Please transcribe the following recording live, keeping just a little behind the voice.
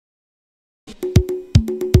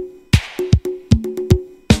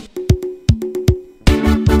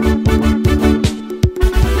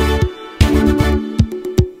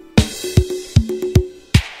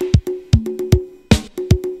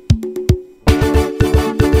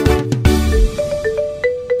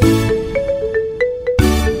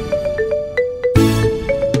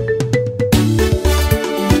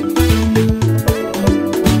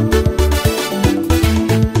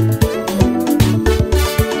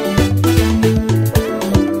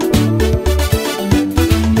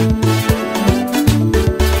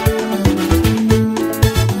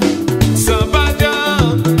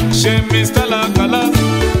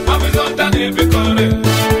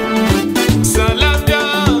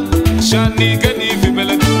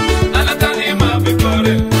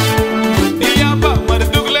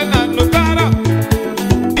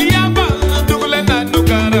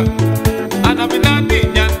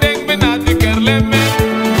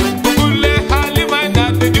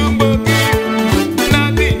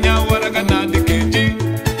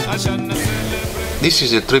This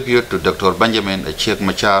is a tribute to Dr. Benjamin Achiek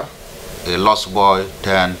Machar, a lost boy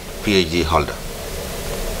turned Ph.D. holder.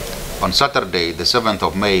 On Saturday, the 7th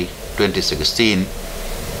of May 2016,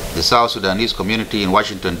 the South Sudanese community in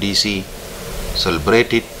Washington, D.C.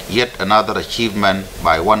 celebrated yet another achievement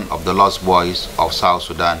by one of the lost boys of South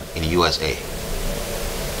Sudan in USA.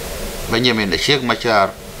 Benjamin Achiek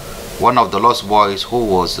Machar, one of the lost boys who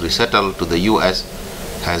was resettled to the U.S.,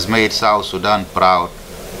 has made South Sudan proud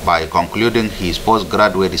by concluding his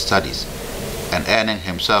postgraduate studies and earning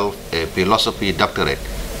himself a philosophy doctorate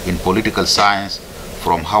in political science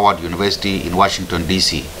from Howard University in Washington,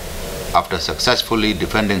 D.C., after successfully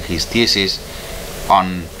defending his thesis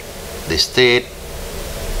on the state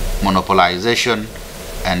monopolization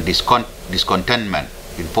and discontentment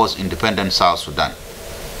in post-independent South Sudan,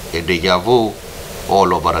 a deja vu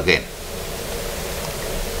all over again.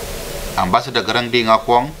 Ambassador Garangdi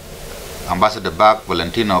Ngakwong, Ambassador Bak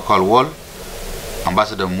Valentino Colwell,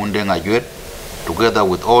 Ambassador Mundeng Ajuet, together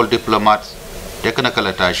with all diplomats, technical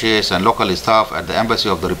attaches, and local staff at the Embassy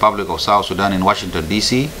of the Republic of South Sudan in Washington,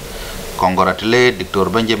 D.C., congratulate Dr.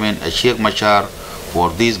 Benjamin Achiek Machar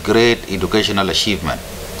for this great educational achievement.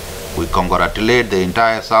 We congratulate the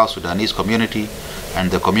entire South Sudanese community and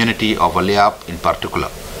the community of Aliap in particular.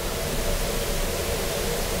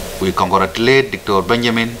 We congratulate Dr.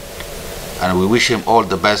 Benjamin and we wish him all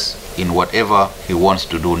the best in whatever he wants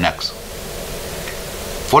to do next.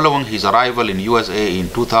 Following his arrival in USA in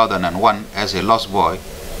 2001 as a lost boy,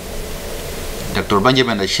 Dr.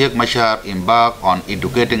 Benjamin Achiek Machar embarked on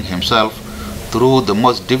educating himself through the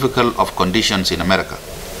most difficult of conditions in America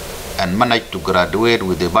and managed to graduate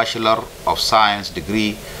with a Bachelor of Science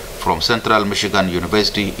degree from Central Michigan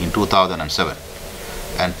University in 2007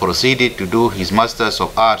 and proceeded to do his Master's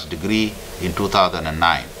of Arts degree in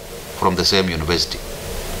 2009 from the same university.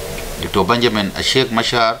 Dr. Benjamin Achiek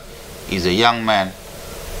Machar is a young man,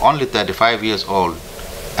 only 35 years old,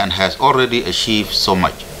 and has already achieved so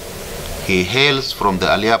much. He hails from the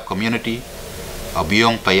Aliap community of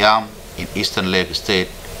Byong Payam in Eastern Lake State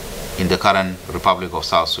in the current Republic of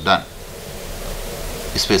South Sudan,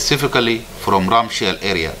 specifically from Ramshell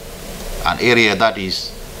area, an area that is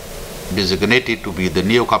designated to be the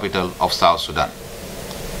new capital of South Sudan.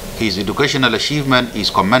 His educational achievement is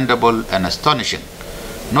commendable and astonishing,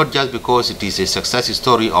 not just because it is a success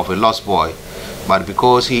story of a lost boy, but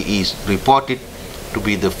because he is reported to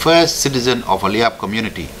be the first citizen of Aliap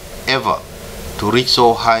community ever to reach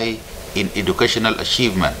so high in educational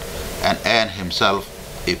achievement and earn himself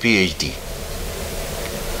a Ph.D.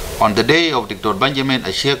 On the day of Dr. Benjamin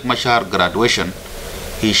Achiek Machar graduation,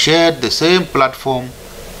 he shared the same platform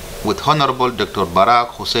with Honorable Dr.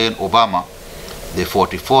 Barack Hussein Obama, the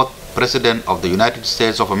 44th President of the United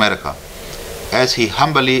States of America, as he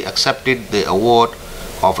humbly accepted the award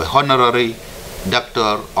of a honorary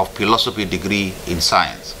Doctor of Philosophy degree in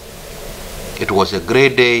science. It was a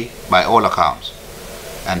great day by all accounts,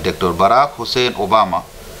 and Dr. Barack Hussein Obama,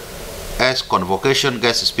 as convocation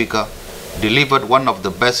guest speaker, delivered one of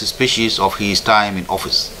the best speeches of his time in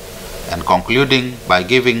office, and concluding by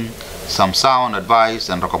giving some sound advice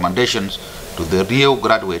and recommendations to the new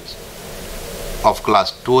graduates of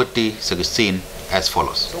class 2016 as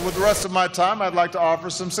follows. So with the rest of my time, I'd like to offer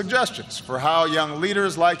some suggestions for how young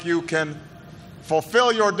leaders like you can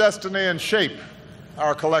fulfill your destiny and shape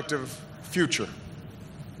our collective future.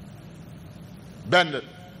 Bend it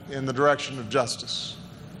in the direction of justice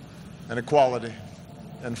and equality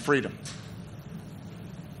and freedom.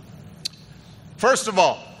 First of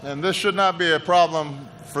all, and this should not be a problem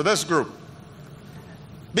for this group,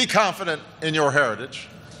 be confident in your heritage.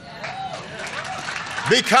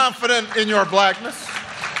 Be confident in your blackness.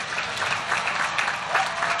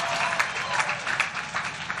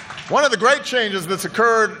 One of the great changes that's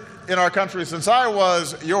occurred in our country since I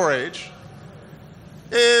was your age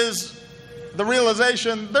is the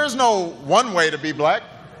realization there's no one way to be black.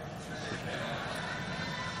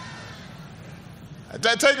 I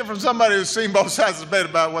take it from somebody who's seen both sides of the debate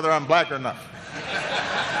about whether I'm black or not.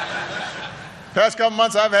 Past couple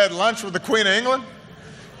months I've had lunch with the Queen of England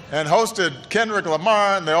and hosted Kendrick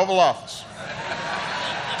Lamar in the Oval Office.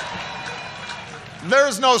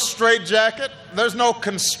 There's no straitjacket, there's no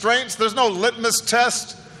constraints, there's no litmus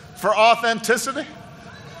test for authenticity.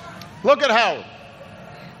 Look at Howard.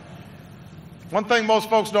 One thing most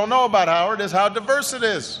folks don't know about Howard is how diverse it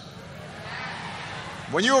is.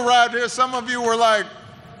 When you arrived here, some of you were like,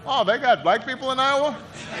 oh, they got black people in Iowa?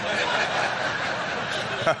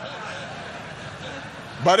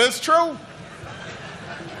 But it's true.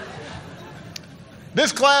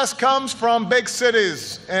 This class comes from big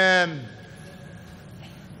cities and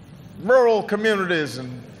rural communities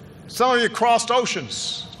and Some of you crossed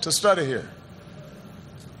oceans to study here.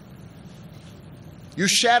 You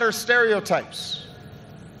shatter stereotypes.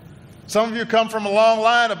 Some of you come from a long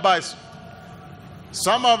line of bison.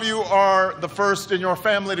 Some of you are the first in your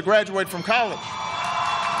family to graduate from college.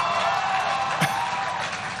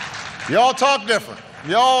 You all talk different.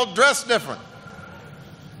 You all dress different.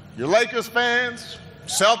 You're Lakers fans,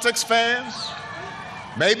 Celtics fans,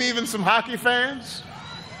 maybe even some hockey fans.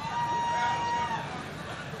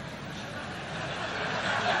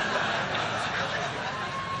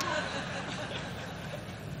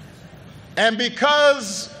 And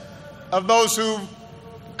because of those who've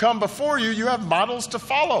come before you, you have models to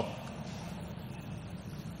follow.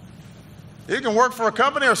 You can work for a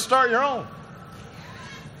company or start your own.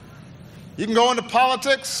 You can go into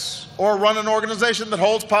politics or run an organization that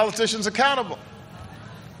holds politicians accountable.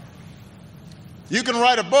 You can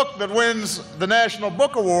write a book that wins the National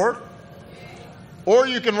Book Award, or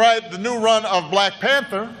you can write the new run of Black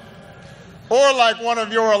Panther, or like one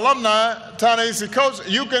of your alumni, Ta-Nehisi Coates,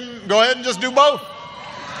 you can go ahead and just do both.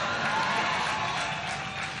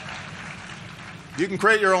 You can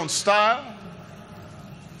create your own style,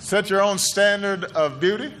 set your own standard of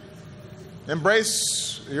beauty,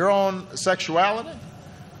 embrace your own sexuality.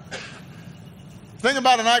 Think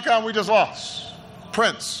about an icon we just lost,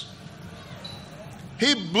 Prince.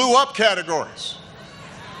 He blew up categories.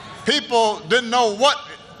 People didn't know what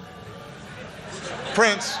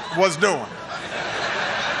Prince was doing.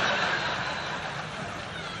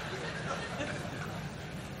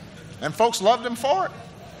 And folks loved him for it.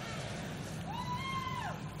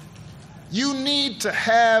 You need to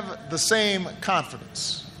have the same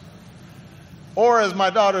confidence. Or as my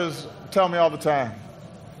daughters tell me all the time,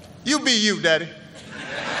 you be you, Daddy.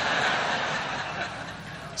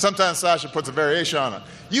 Sometimes Sasha puts a variation on it.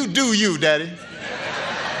 You do you, Daddy.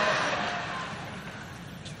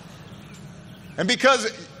 And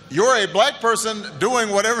because you're a black person doing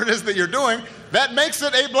whatever it is that you're doing, that makes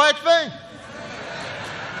it a black thing.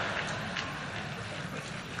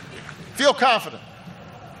 Feel confident.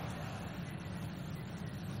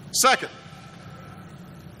 Second,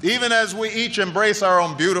 even as we each embrace our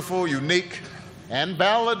own beautiful, unique, and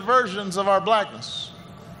valid versions of our blackness,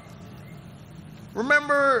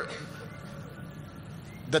 remember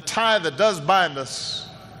the tie that does bind us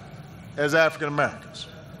as African Americans.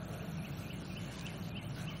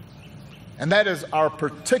 And that is our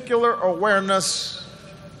particular awareness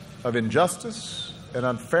of injustice and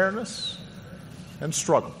unfairness and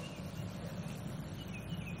struggle.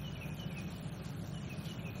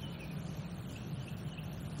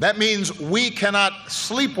 That means we cannot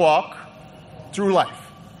sleepwalk through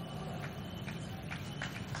life.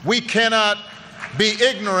 We cannot be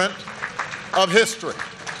ignorant of history.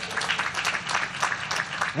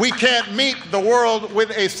 We can't meet the world with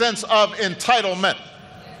a sense of entitlement.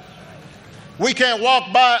 We can't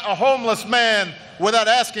walk by a homeless man without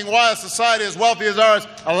asking why a society as wealthy as ours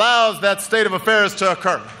allows that state of affairs to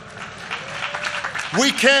occur.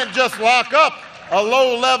 We can't just lock up a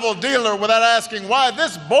low-level dealer without asking why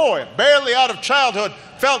this boy, barely out of childhood,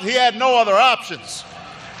 felt he had no other options.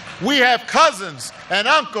 We have cousins and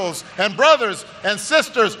uncles and brothers and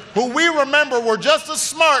sisters who we remember were just as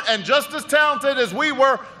smart and just as talented as we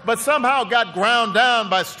were, but somehow got ground down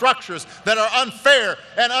by structures that are unfair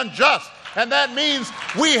and unjust. And that means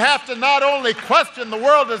we have to not only question the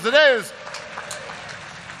world as it is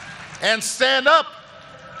and stand up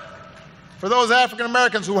for those African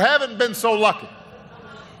Americans who haven't been so lucky.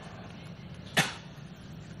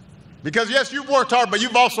 Because yes, you've worked hard, but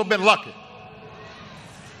you've also been lucky.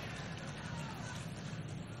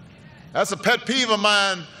 That's a pet peeve of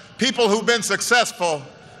mine, people who've been successful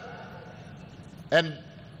and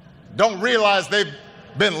don't realize they've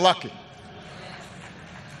been lucky.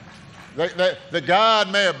 That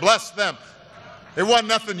God may have blessed them. It wasn't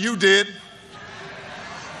nothing you did.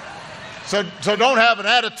 So don't have an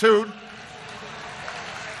attitude.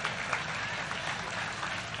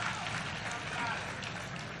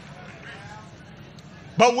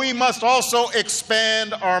 But we must also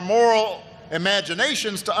expand our moral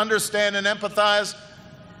imaginations to understand and empathize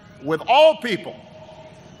with all people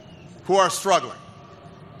who are struggling.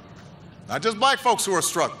 Not just black folks who are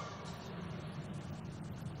struggling.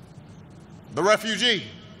 The refugee,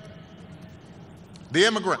 the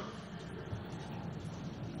immigrant,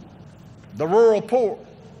 the rural poor,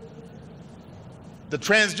 the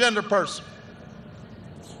transgender person.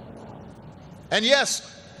 And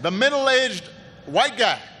yes, the middle-aged white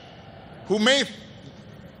guy who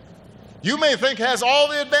you may think has all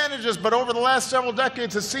the advantages, but over the last several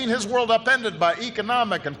decades has seen his world upended by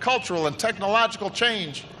economic and cultural and technological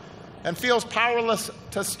change and feels powerless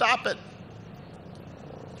to stop it.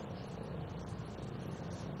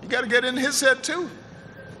 You got to get in his head too.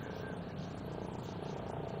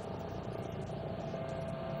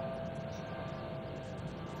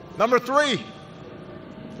 Number 3,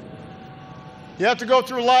 you have to go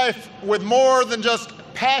through life with more than just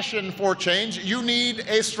passion for change. You need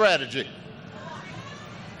a strategy.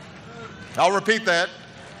 I'll repeat that.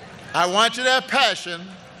 I want you to have passion.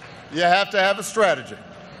 You have to have a strategy.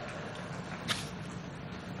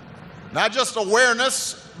 Not just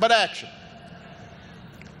awareness, but action.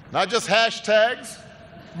 Not just hashtags,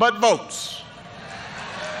 but votes.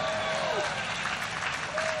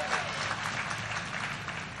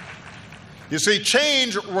 You see,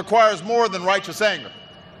 change requires more than righteous anger.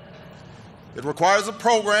 It requires a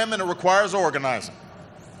program and it requires organizing.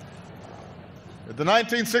 At the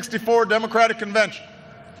 1964 Democratic Convention,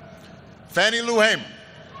 Fannie Lou Hamer,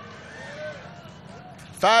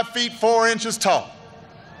 5 feet 4 inches tall,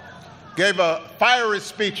 gave a fiery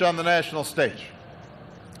speech on the national stage.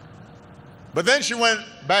 But then she went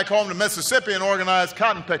back home to Mississippi and organized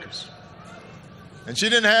cotton pickers. And she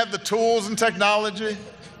didn't have the tools and technology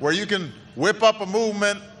where you can whip up a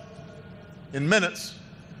movement in minutes.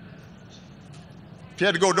 She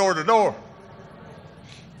had to go door to door.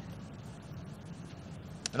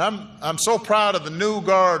 And I'm so proud of the new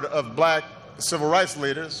guard of black civil rights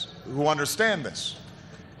leaders who understand this.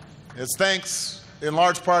 It's thanks in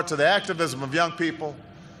large part to the activism of young people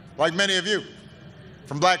like many of you,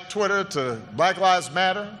 from Black Twitter to Black Lives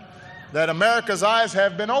Matter, that America's eyes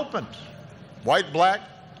have been opened, white, black,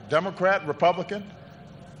 Democrat, Republican,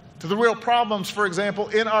 to the real problems, for example,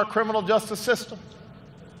 in our criminal justice system.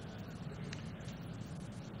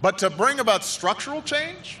 But to bring about structural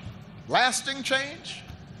change, lasting change,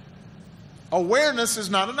 awareness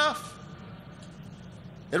is not enough.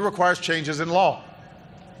 It requires changes in law,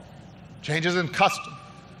 changes in custom.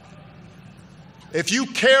 If you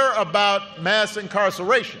care about mass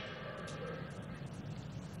incarceration,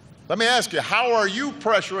 let me ask you, how are you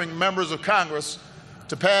pressuring members of Congress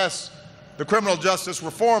to pass the criminal justice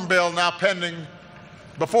reform bill now pending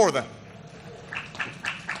before them?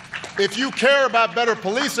 If you care about better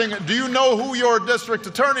policing, do you know who your district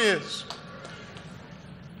attorney is?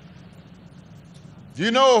 Do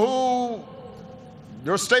you know who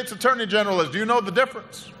your state's attorney general is? Do you know the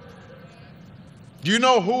difference? Do you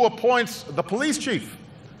know who appoints the police chief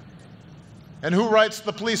and who writes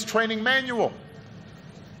the police training manual?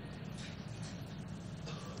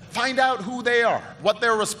 Find out who they are, what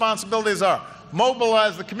their responsibilities are.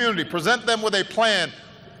 Mobilize the community, present them with a plan,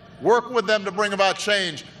 work with them to bring about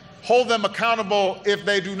change, hold them accountable if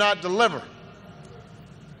they do not deliver.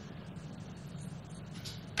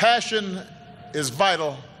 Passion is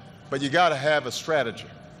vital, but you got to have a strategy.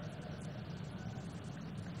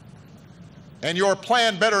 And your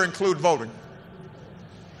plan better include voting.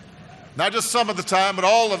 Not just some of the time, but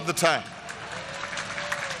all of the time.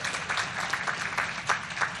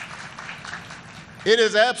 It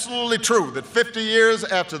is absolutely true that 50 years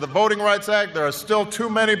after the Voting Rights Act, there are still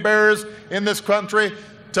too many barriers in this country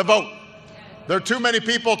to vote. There are too many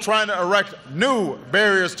people trying to erect new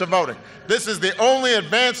barriers to voting. This is the only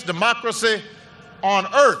advanced democracy on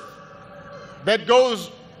earth that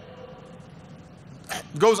goes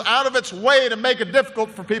out of its way to make it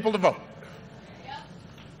difficult for people to vote.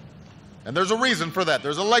 And there's a reason for that.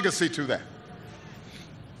 There's a legacy to that.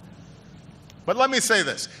 But let me say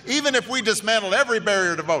this. Even if we dismantled every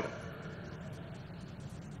barrier to voting,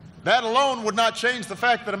 that alone would not change the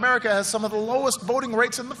fact that America has some of the lowest voting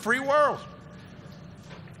rates in the free world.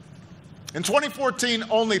 In 2014,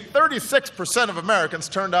 only 36% of Americans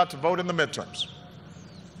turned out to vote in the midterms.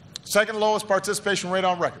 Second lowest participation rate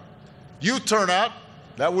on record. Youth turnout,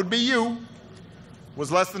 that would be you,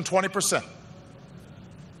 was less than 20%.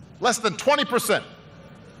 Less than 20%.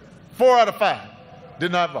 4 out of 5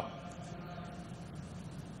 did not vote.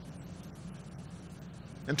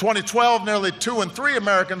 In 2012, nearly 2 in 3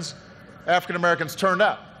 Americans, African Americans, turned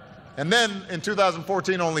out. And then in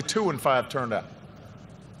 2014, only 2 in 5 turned out.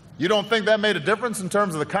 You don't think that made a difference in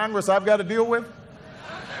terms of the Congress I've got to deal with?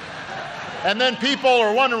 And then people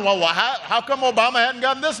are wondering, well, how come Obama hadn't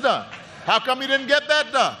gotten this done? How come he didn't get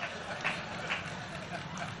that done?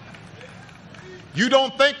 You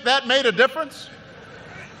don't think that made a difference?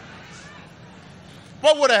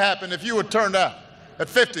 What would have happened if you had turned out at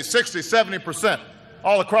 50, 60, 70%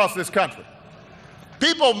 all across this country?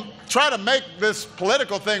 People try to make this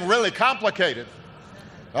political thing really complicated.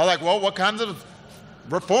 They're like, well, what kinds of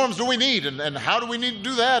reforms do we need? And how do we need to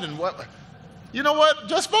do that? And what? You know what?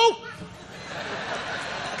 Just vote.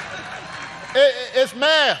 It's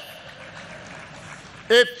math.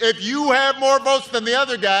 If you have more votes than the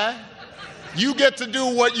other guy, you get to do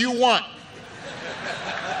what you want.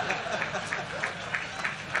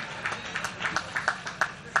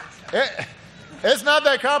 It's not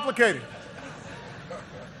that complicated.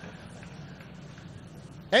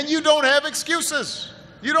 And you don't have excuses.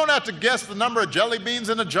 You don't have to guess the number of jelly beans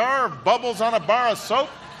in a jar or bubbles on a bar of soap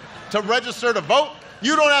to register to vote.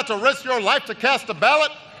 You don't have to risk your life to cast a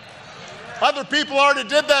ballot. Other people already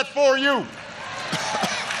did that for you.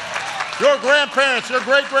 Your grandparents, your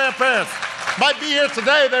great-grandparents might be here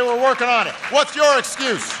today. They were working on it. What's your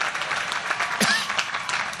excuse?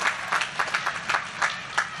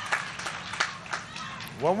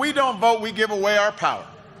 When we don't vote, we give away our power,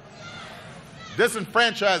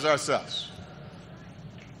 disenfranchise ourselves,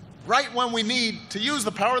 right when we need to use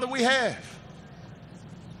the power that we have,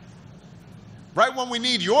 right when we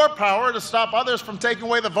need your power to stop others from taking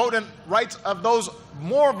away the voting rights of those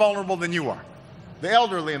more vulnerable than you are, the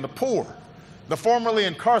elderly and the poor, the formerly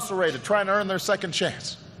incarcerated trying to earn their second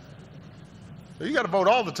chance. So you got to vote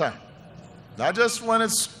all the time, not just when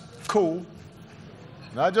it's cool,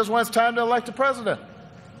 not just when it's time to elect a president,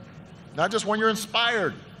 not just when you're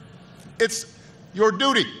inspired. It's your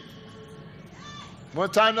duty. When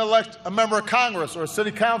it's time to elect a member of Congress or a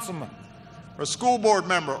city councilman or a school board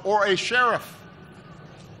member or a sheriff.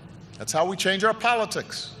 That's how we change our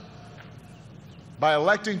politics, by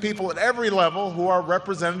electing people at every level who are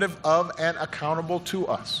representative of and accountable to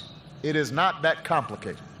us. It is not that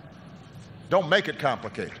complicated. Don't make it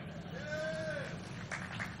complicated.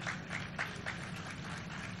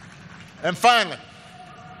 And finally,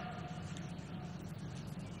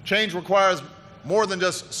 change requires more than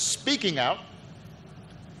just speaking out.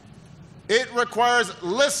 It requires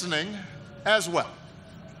listening as well.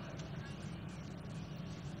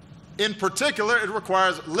 In particular, it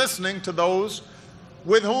requires listening to those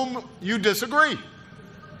with whom you disagree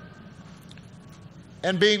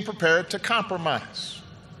and being prepared to compromise.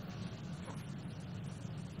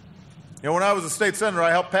 You know, when I was a state senator, I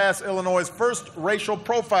helped pass Illinois' first racial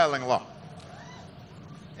profiling law,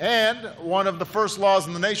 and one of the first laws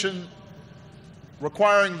in the nation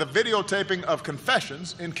requiring the videotaping of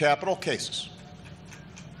confessions in capital cases.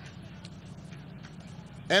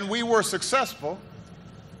 And we were successful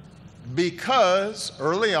because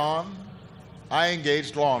early on I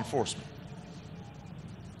engaged law enforcement.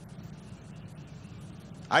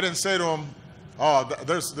 I didn't say to them, "Oh,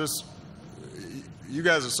 you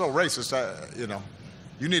guys are so racist,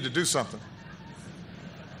 you need to do something."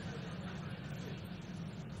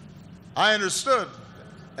 I understood,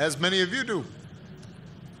 as many of you do,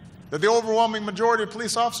 that the overwhelming majority of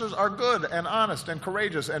police officers are good and honest and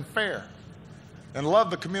courageous and fair and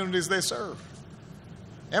love the communities they serve.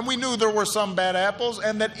 And we knew there were some bad apples,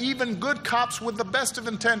 and that even good cops with the best of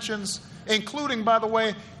intentions, including, by the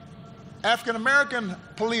way, African-American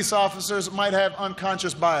police officers, might have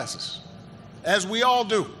unconscious biases, as we all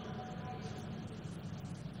do.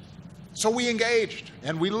 So we engaged,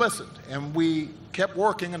 and we listened, and we kept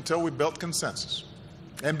working until we built consensus.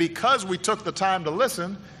 And because we took the time to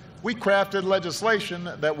listen, we crafted legislation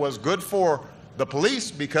that was good for the police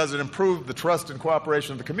because it improved the trust and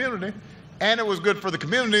cooperation of the community, and it was good for the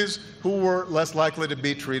communities who were less likely to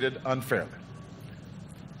be treated unfairly.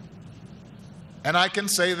 And I can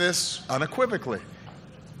say this unequivocally: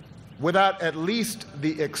 without at least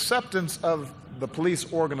the acceptance of the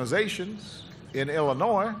police organizations in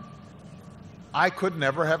Illinois, I could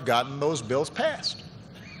never have gotten those bills passed.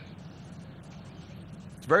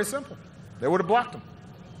 It's very simple. They would have blocked them.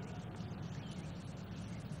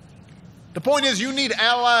 The point is, you need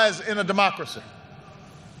allies in a democracy.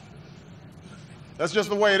 That's just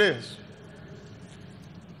the way it is.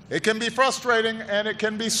 It can be frustrating and it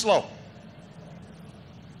can be slow.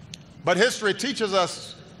 But history teaches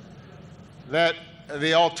us that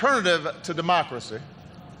the alternative to democracy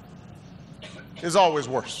is always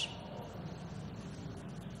worse.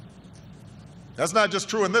 That's not just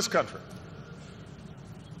true in this country.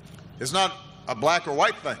 It's not a black or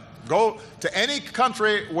white thing. Go to any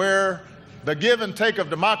country where the give and take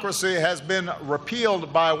of democracy has been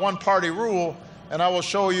repealed by one-party rule, and I will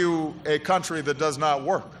show you a country that does not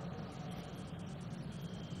work.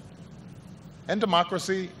 And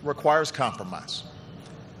democracy requires compromise.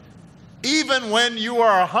 Even when you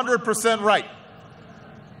are 100% right.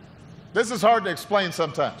 This is hard to explain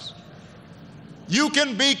sometimes. You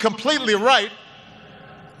can be completely right,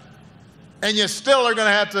 and you still are going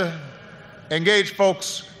to have to engage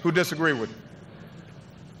folks who disagree with you.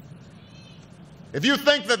 If you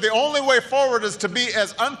think that the only way forward is to be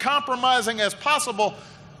as uncompromising as possible,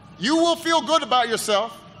 you will feel good about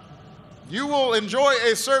yourself. You will enjoy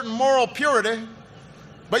a certain moral purity,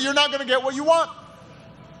 but you're not going to get what you want.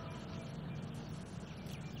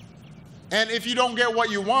 And if you don't get what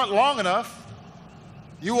you want long enough,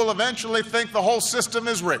 you will eventually think the whole system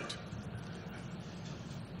is rigged.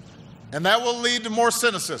 And that will lead to more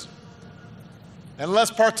cynicism and less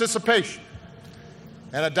participation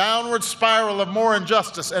and a downward spiral of more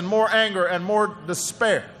injustice and more anger and more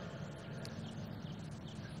despair.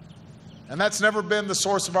 And that's never been the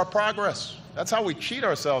source of our progress. That's how we cheat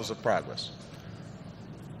ourselves of progress.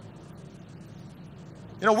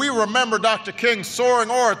 You know, we remember Dr. King's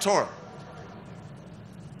soaring oratory.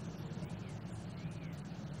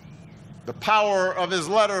 The power of his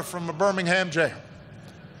letter from a Birmingham jail.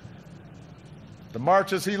 The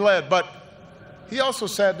marches he led. But he also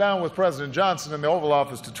sat down with President Johnson in the Oval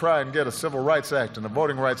Office to try and get a Civil Rights Act and a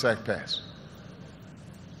Voting Rights Act passed.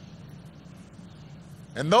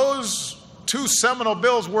 And those two seminal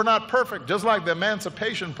bills were not perfect, just like the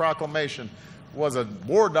Emancipation Proclamation was a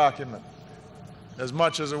war document as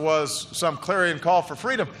much as it was some clarion call for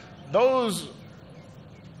freedom. Those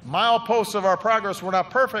mileposts of our progress were not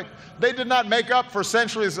perfect. They did not make up for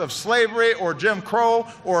centuries of slavery or Jim Crow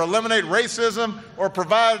or eliminate racism or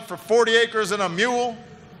provide for 40 acres and a mule.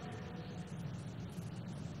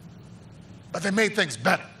 But they made things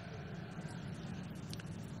better.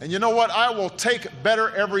 And you know what? I will take better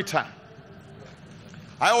every time.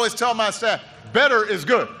 I always tell my staff, better is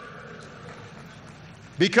good.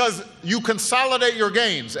 Because you consolidate your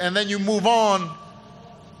gains and then you move on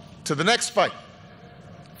to the next fight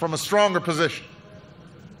from a stronger position.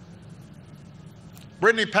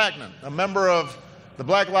 Brittany Packman, a member of the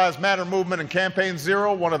Black Lives Matter movement and Campaign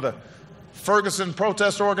Zero, one of the Ferguson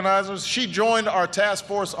protest organizers, she joined our task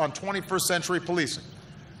force on 21st century policing.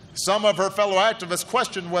 Some of her fellow activists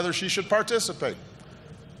questioned whether she should participate.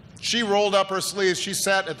 She rolled up her sleeves. She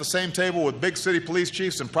sat at the same table with big city police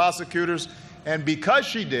chiefs and prosecutors, and because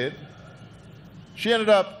she did, she ended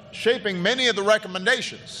up shaping many of the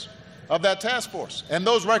recommendations of that task force. And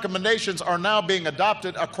those recommendations are now being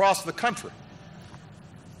adopted across the country.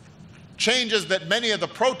 Changes that many of the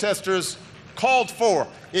protesters called for.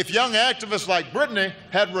 If young activists like Brittany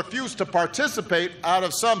had refused to participate out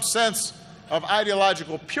of some sense of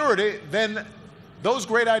ideological purity, then those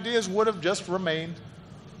great ideas would have just remained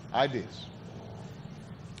ideas.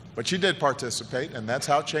 But she did participate, and that's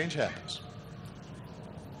how change happens.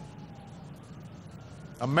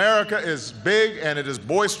 America is big, and it is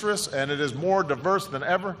boisterous, and it is more diverse than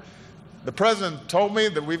ever. The president told me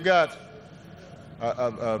that we've got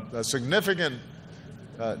a significant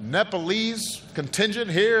Nepalese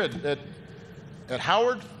contingent here at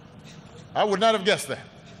Howard. I would not have guessed that.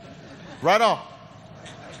 Right on.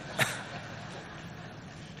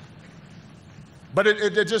 But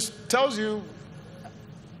it just tells you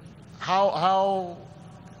how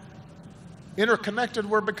interconnected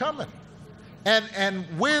we're becoming. And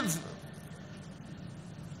with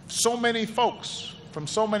so many folks from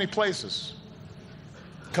so many places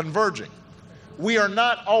converging, we are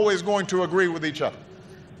not always going to agree with each other.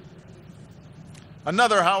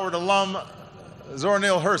 Another Howard alum, Zora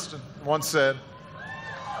Neale Hurston, once said,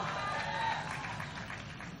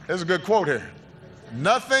 there's a good quote here,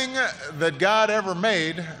 "Nothing that God ever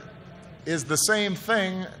made is the same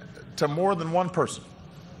thing to more than one person."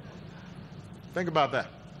 Think about that.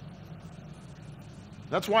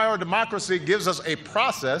 That's why our democracy gives us a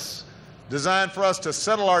process designed for us to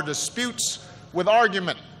settle our disputes with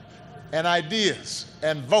argument and ideas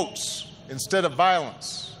and votes instead of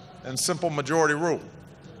violence and simple majority rule.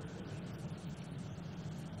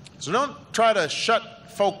 So don't try to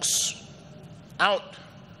shut folks out.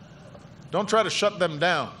 Don't try to shut them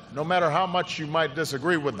down, no matter how much you might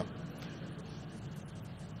disagree with them.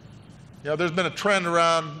 You know, there's been a trend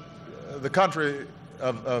around the country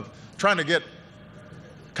of trying to get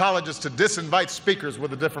colleges to disinvite speakers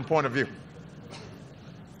with a different point of view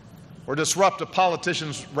or disrupt a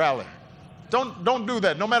politician's rally. Don't do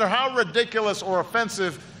that. No matter how ridiculous or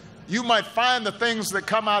offensive you might find the things that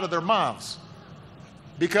come out of their mouths.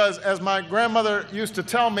 Because as my grandmother used to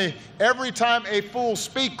tell me, every time a fool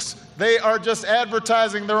speaks, they are just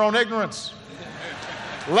advertising their own ignorance.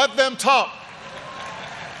 Let them talk.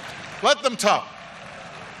 Let them talk.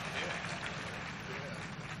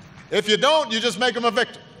 If you don't, you just make them a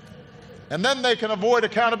victim. And then they can avoid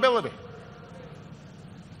accountability.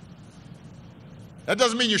 That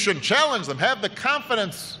doesn't mean you shouldn't challenge them. Have the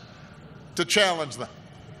confidence to challenge them.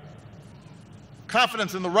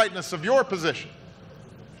 Confidence in the rightness of your position.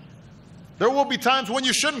 There will be times when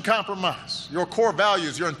you shouldn't compromise your core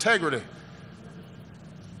values, your integrity.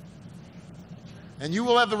 And you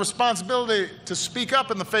will have the responsibility to speak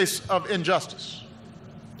up in the face of injustice.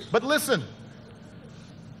 But listen,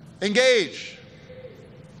 Engage.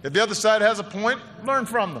 If the other side has a point, learn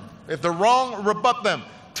from them. If they're wrong, rebut them,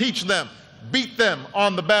 teach them, beat them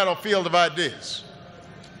on the battlefield of ideas.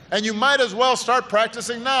 And you might as well start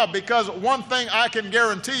practicing now, because one thing I can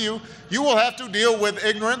guarantee you, you will have to deal with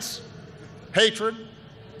ignorance, hatred,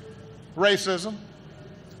 racism,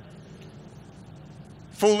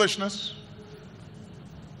 foolishness,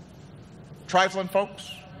 trifling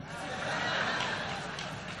folks.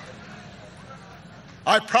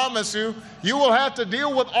 I promise you, you will have to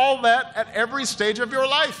deal with all that at every stage of your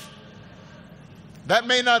life. That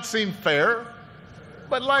may not seem fair,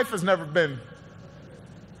 but life has never been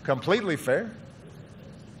completely fair.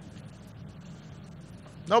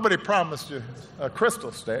 Nobody promised you a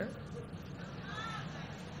crystal stair.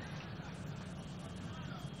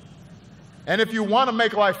 And if you want to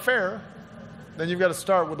make life fair, then you've got to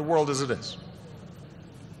start with the world as it is.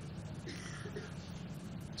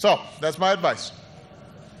 So, that's my advice.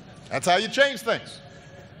 That's how you change things.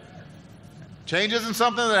 Change isn't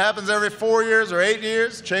something that happens every 4 years or 8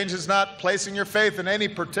 years. Change is not placing your faith in any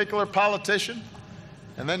particular politician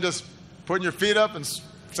and then just putting your feet up and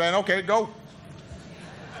saying, okay, go.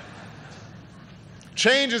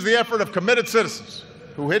 Change is the effort of committed citizens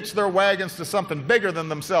who hitch their wagons to something bigger than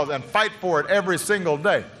themselves and fight for it every single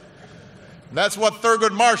day. And that's what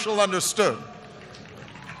Thurgood Marshall understood.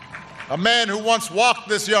 A man who once walked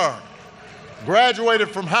this yard, graduated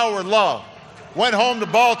from Howard Law, went home to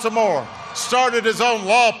Baltimore, started his own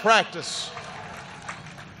law practice.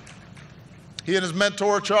 He and his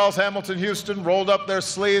mentor, Charles Hamilton Houston, rolled up their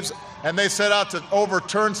sleeves and they set out to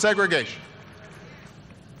overturn segregation.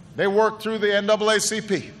 They worked through the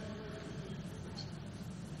NAACP,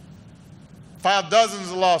 filed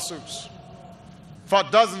dozens of lawsuits,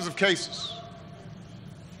 fought dozens of cases.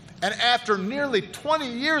 And after nearly 20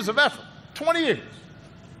 years of effort, 20 years,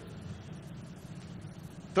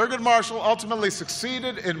 Thurgood Marshall ultimately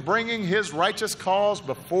succeeded in bringing his righteous cause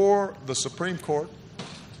before the Supreme Court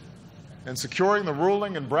and securing the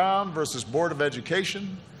ruling in Brown versus Board of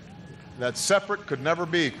Education that separate could never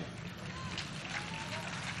be equal.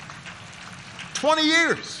 20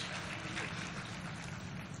 years.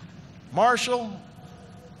 Marshall,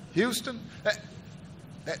 Houston,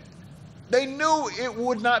 they knew it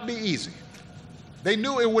would not be easy. They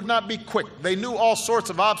knew it would not be quick. They knew all sorts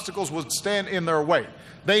of obstacles would stand in their way.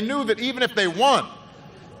 They knew that even if they won,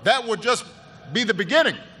 that would just be the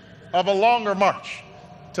beginning of a longer march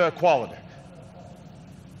to equality.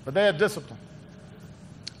 But they had discipline.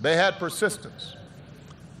 They had persistence.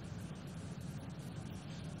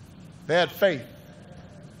 They had faith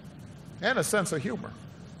and a sense of humor.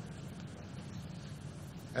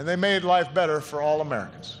 And they made life better for all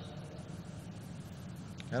Americans.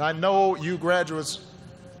 And I know you graduates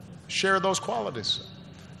share those qualities.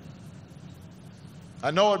 I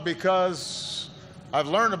know it because I've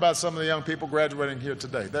learned about some of the young people graduating here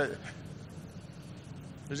today.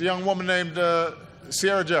 There's a young woman named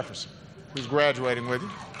Sierra Jefferson who's graduating with you.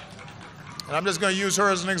 And I'm just going to use her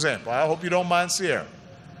as an example. I hope you don't mind Sierra.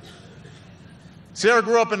 Sierra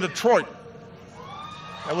grew up in Detroit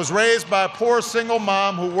and was raised by a poor single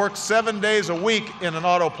mom who worked 7 days a week in an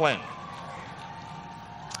auto plant.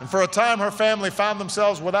 And for a time, her family found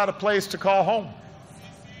themselves without a place to call home.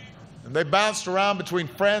 And they bounced around between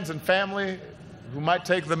friends and family who might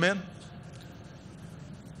take them in.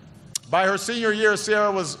 By her senior year,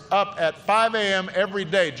 Sierra was up at 5 a.m. every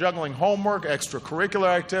day, juggling homework, extracurricular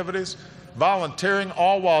activities, volunteering,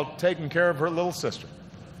 all while taking care of her little sister.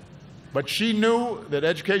 But she knew that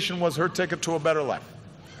education was her ticket to a better life.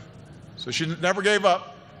 So she never gave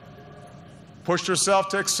up, pushed herself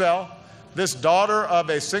to excel. This daughter of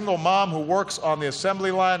a single mom who works on the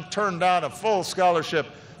assembly line turned down a full scholarship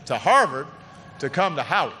to Harvard to come to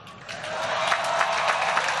Howard.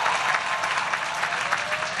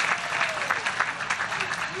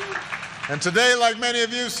 And today, like many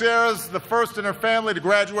of you, Sierra's the first in her family to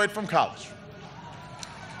graduate from college.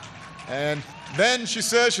 And then she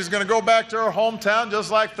says she's going to go back to her hometown just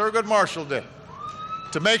like Thurgood Marshall did,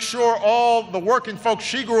 to make sure all the working folks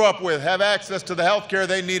she grew up with have access to the health care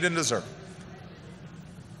they need and deserve.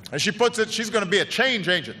 As she puts it, she's going to be a change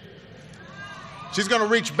agent. She's going to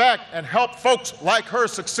reach back and help folks like her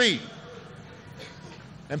succeed.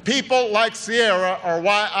 And people like Sierra are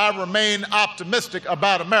why I remain optimistic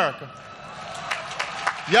about America.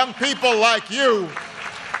 Young people like you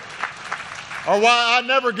are why I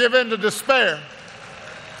never give in to despair.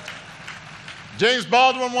 James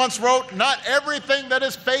Baldwin once wrote, "Not everything that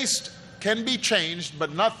is faced can be changed,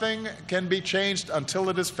 but nothing can be changed until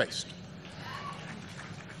it is faced."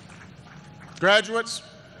 Graduates,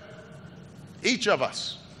 each of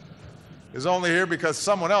us is only here because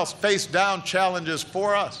someone else faced down challenges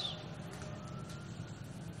for us.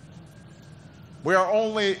 We are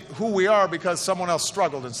only who we are because someone else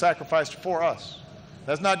struggled and sacrificed for us.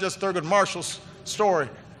 That's not just Thurgood Marshall's story,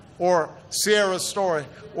 or Sierra's story,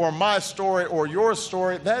 or my story, or your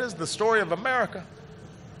story. That is the story of America.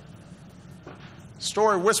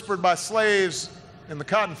 Story whispered by slaves in the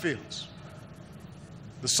cotton fields.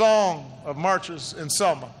 The song of marchers in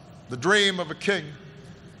Selma. The dream of a king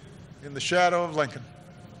in the shadow of Lincoln.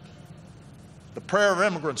 The prayer of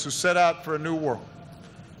immigrants who set out for a new world.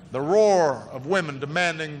 The roar of women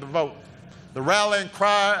demanding the vote. The rallying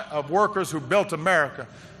cry of workers who built America.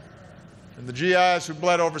 And the GIs who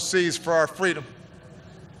bled overseas for our freedom.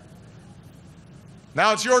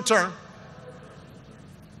 Now it's your turn.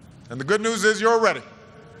 And the good news is you're ready.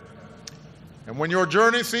 And when your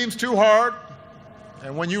journey seems too hard,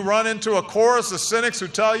 and when you run into a chorus of cynics who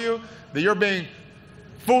tell you that you're being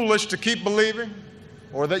foolish to keep believing,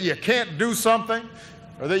 or that you can't do something,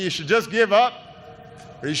 or that you should just give up,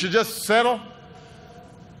 or you should just settle,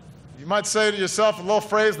 you might say to yourself a little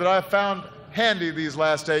phrase that I've found handy these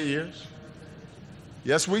last 8 years.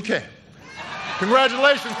 Yes, we can.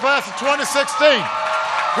 Congratulations, class of 2016.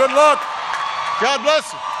 Good luck. God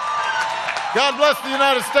bless you. God bless the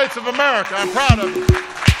United States of America. I'm proud of you.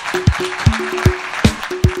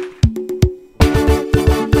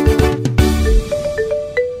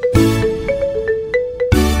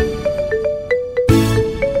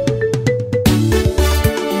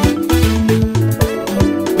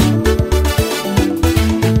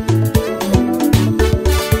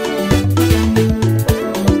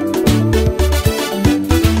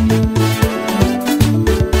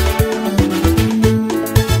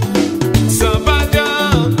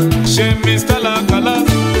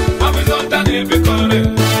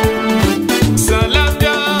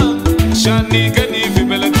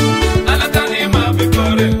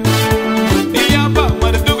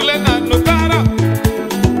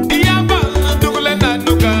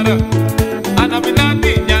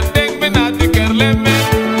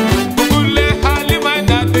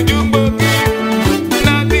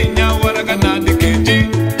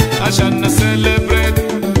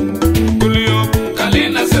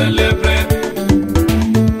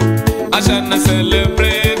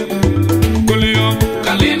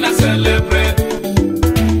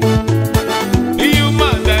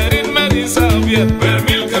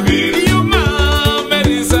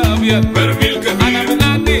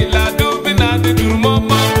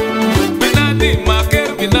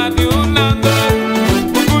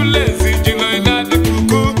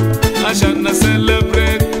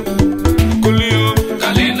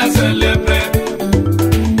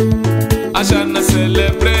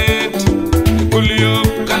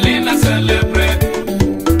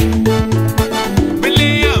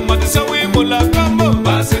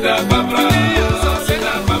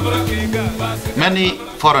 Many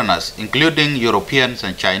foreigners, including Europeans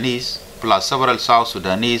and Chinese, plus several South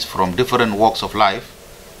Sudanese from different walks of life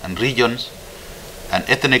and regions and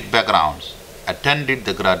ethnic backgrounds, attended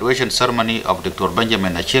the graduation ceremony of Dr.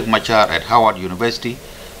 Benjamin Achiek Machar at Howard University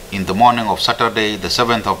in the morning of Saturday, the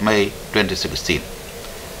 7th of May, 2016.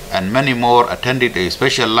 And many more attended a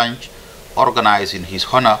special lunch organized in his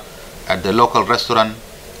honor at the local restaurant,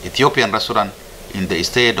 Ethiopian restaurant, in the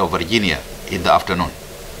state of Virginia in the afternoon.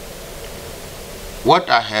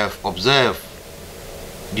 What I have observed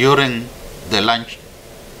during the lunch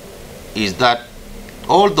is that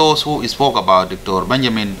all those who spoke about Dr.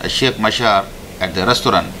 Benjamin Achiek Machar at the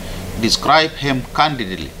restaurant described him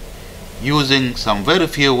candidly, using some very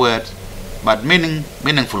few words but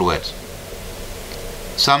meaningful words.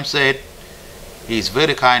 Some said he is a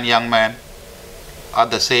very kind young man.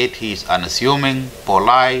 Others said he is unassuming,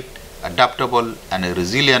 polite, adaptable, and a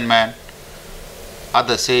resilient man.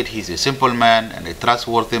 Others said he is a simple man and a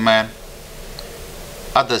trustworthy man.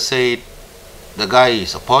 Others said the guy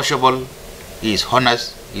is approachable, he is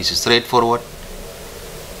honest, he is straightforward.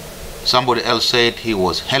 Somebody else said he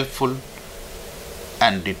was helpful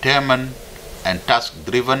and determined and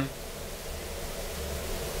task-driven.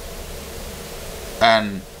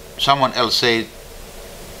 And someone else said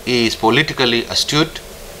he is politically astute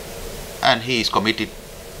and he is committed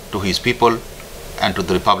to his people and to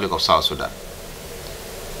the Republic of South Sudan.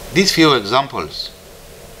 These few examples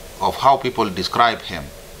of how people describe him,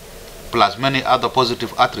 plus many other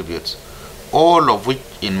positive attributes, all of which,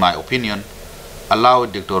 in my opinion,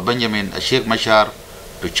 allowed Dr. Benjamin Achiek Machar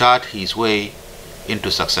to chart his way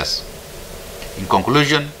into success. In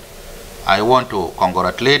conclusion, I want to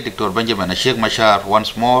congratulate Dr. Benjamin Achiek Machar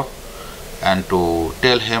once more and to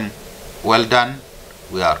tell him, well done,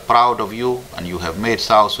 we are proud of you and you have made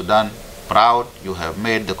South Sudan proud. You have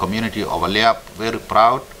made the community of Aliap very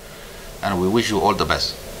proud, and we wish you all the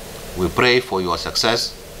best. We pray for your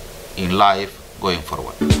success in life going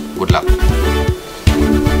forward. Good luck.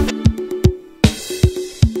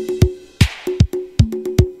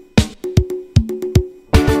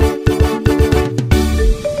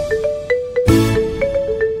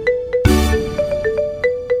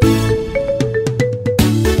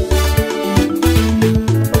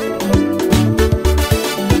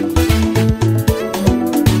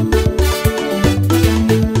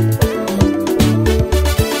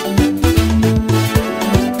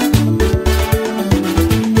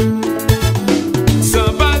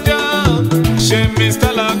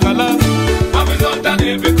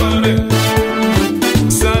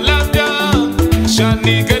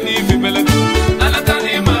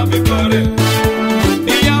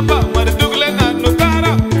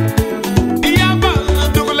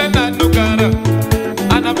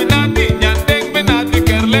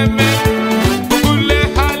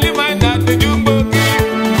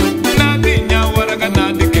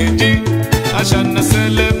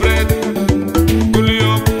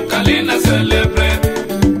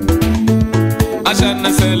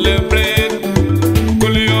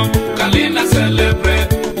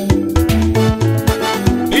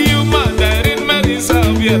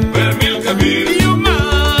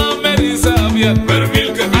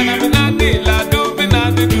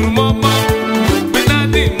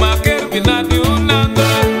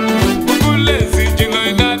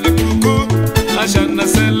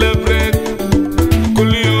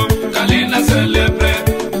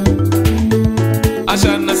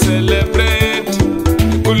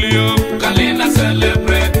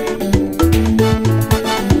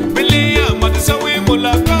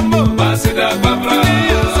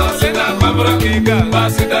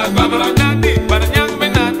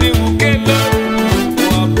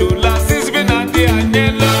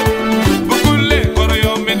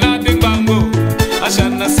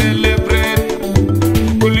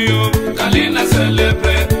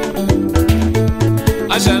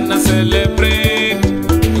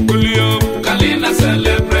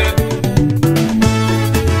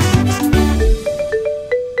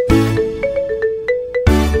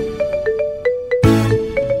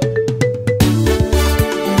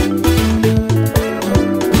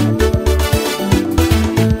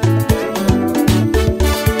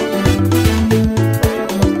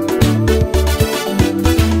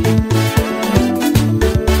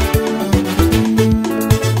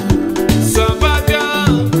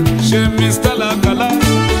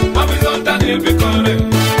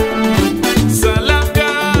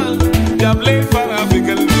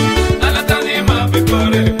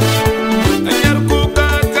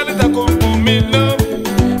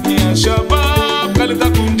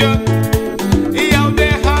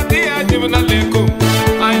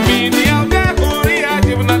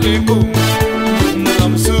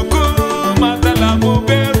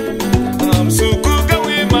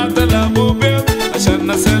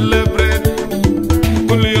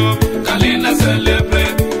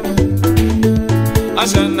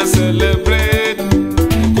 Celebrate.